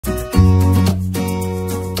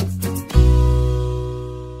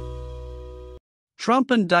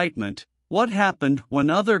Trump indictment: what happened when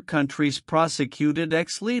other countries prosecuted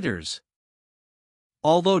ex-leaders?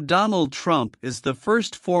 Although Donald Trump is the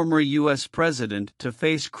first former U.S. president to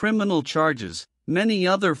face criminal charges, many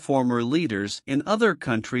other former leaders in other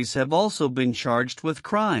countries have also been charged with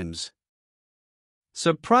crimes.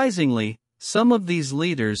 Surprisingly, some of these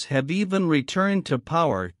leaders have even returned to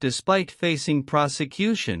power despite facing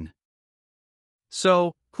prosecution.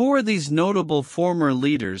 So, who are these notable former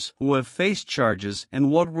leaders who have faced charges, and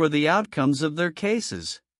what were the outcomes of their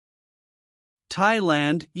cases?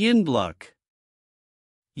 Thailand: Yingluck.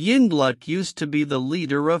 Yingluck used to be the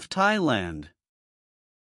leader of Thailand.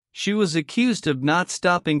 She was accused of not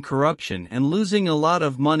stopping corruption and losing a lot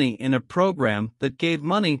of money in a program that gave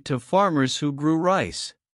money to farmers who grew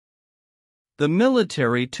rice. The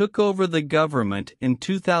military took over the government in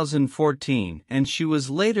 2014 and she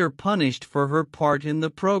was later punished for her part in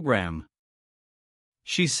the program.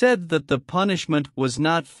 She said that the punishment was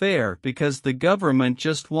not fair because the government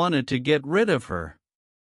just wanted to get rid of her.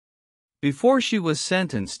 Before she was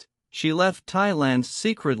sentenced, she left Thailand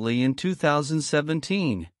secretly in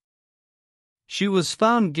 2017. She was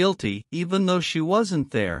found guilty even though she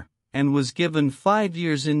wasn't there, and was given 5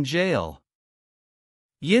 years in jail.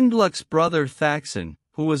 Yingluck's brother Thaksin,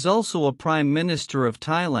 who was also a prime minister of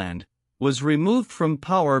Thailand, was removed from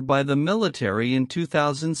power by the military in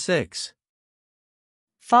 2006.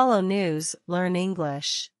 Follow news, learn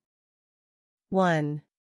English. 1.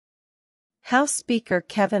 House Speaker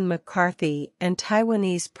Kevin McCarthy and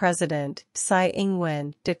Taiwanese President Tsai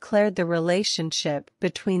Ing-wen declared the relationship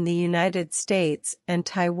between the United States and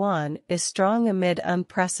Taiwan is strong amid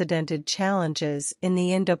unprecedented challenges in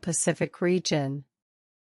the Indo-Pacific region.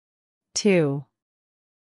 2.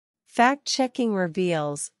 Fact-checking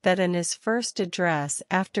reveals that in his first address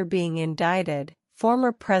after being indicted,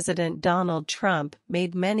 former President Donald Trump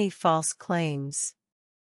made many false claims.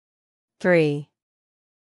 3.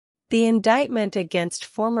 The indictment against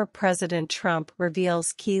former President Trump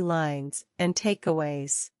reveals key lines and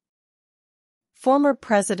takeaways. Former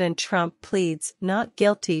President Trump pleads not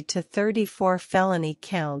guilty to 34 felony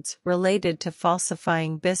counts related to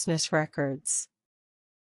falsifying business records.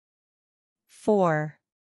 4.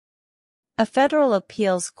 A federal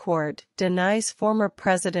appeals court denies former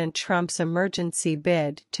President Trump's emergency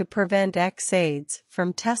bid to prevent ex-aides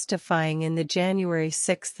from testifying in the January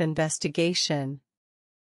 6 investigation.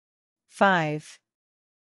 5.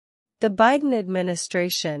 The Biden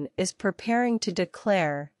administration is preparing to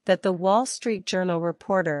declare that the Wall Street Journal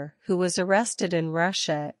reporter who was arrested in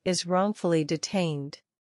Russia is wrongfully detained.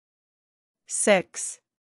 6.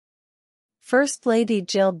 First Lady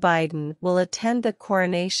Jill Biden will attend the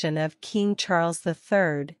coronation of King Charles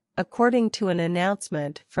III, according to an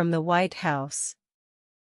announcement from the White House.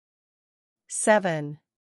 7.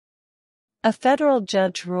 A federal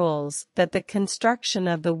judge rules that the construction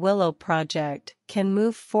of the Willow Project can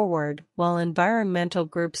move forward while environmental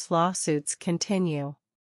groups' lawsuits continue.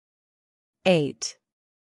 8.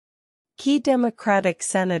 Key Democratic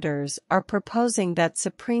senators are proposing that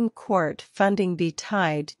Supreme Court funding be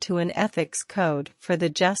tied to an ethics code for the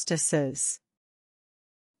justices.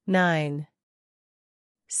 9.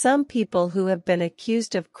 Some people who have been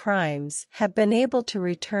accused of crimes have been able to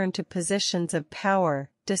return to positions of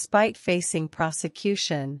power despite facing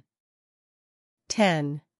prosecution.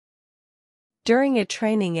 10. During a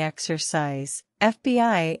training exercise,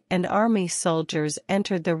 FBI and Army soldiers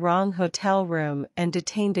entered the wrong hotel room and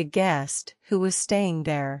detained a guest who was staying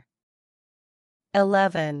there.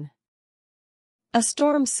 11. A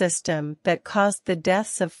storm system that caused the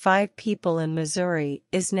deaths of 5 people in Missouri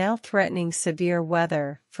is now threatening severe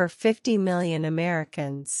weather for 50 million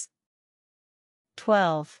Americans.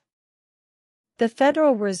 12. The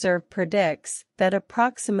Federal Reserve predicts that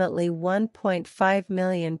approximately 1.5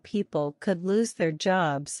 million people could lose their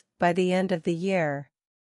jobs by the end of the year.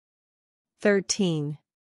 13.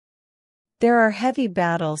 There are heavy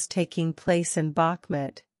battles taking place in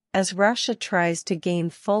Bakhmut, as Russia tries to gain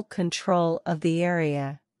full control of the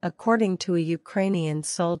area, according to a Ukrainian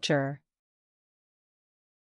soldier.